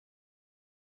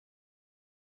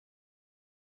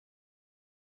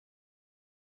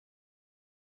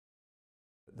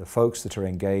The folks that are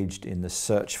engaged in the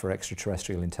search for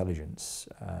extraterrestrial intelligence,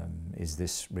 is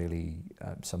this really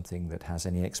something that has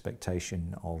any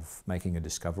expectation of making a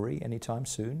discovery anytime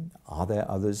soon? Are there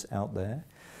others out there?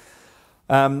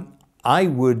 I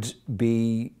would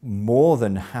be more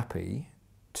than happy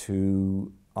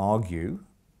to argue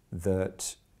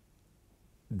that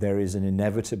there is an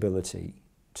inevitability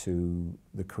to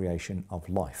the creation of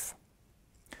life.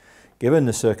 Given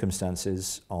the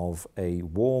circumstances of a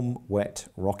warm, wet,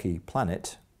 rocky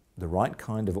planet, the right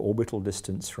kind of orbital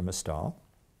distance from a star,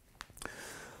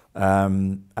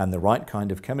 and the right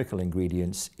kind of chemical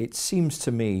ingredients, it seems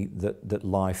to me that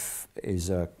life is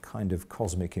a kind of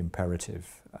cosmic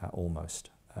imperative, almost.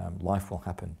 Life will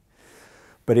happen.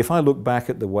 But if I look back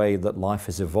at the way that life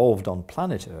has evolved on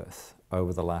planet Earth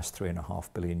over the last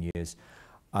 3.5 billion years,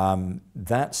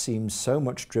 that seems so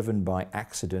much driven by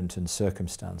accident and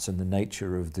circumstance and the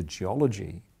nature of the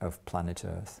geology of planet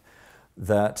Earth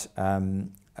that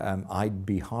I'd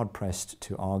be hard-pressed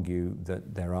to argue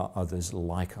that there are others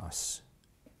like us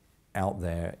out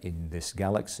there in this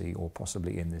galaxy or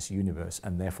possibly in this universe,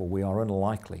 and therefore we are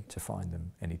unlikely to find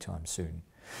them anytime soon.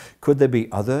 Could there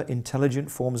be other intelligent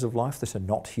forms of life that are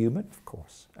not human? Of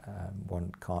course.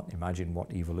 One can't imagine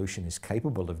what evolution is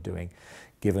capable of doing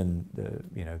given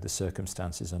the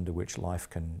circumstances under which life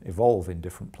can evolve in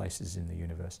different places in the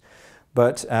universe.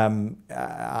 But I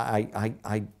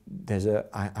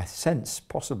sense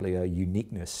possibly a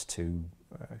uniqueness to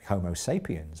Homo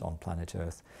sapiens on planet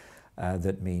Earth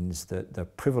that means that the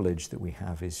privilege that we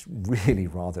have is really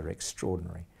rather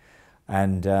extraordinary.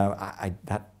 And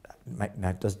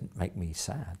that doesn't make me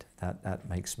sad. That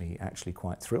makes me actually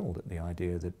quite thrilled at the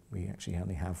idea that we actually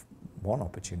only have one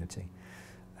opportunity,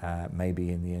 maybe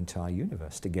in the entire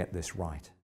universe, to get this right.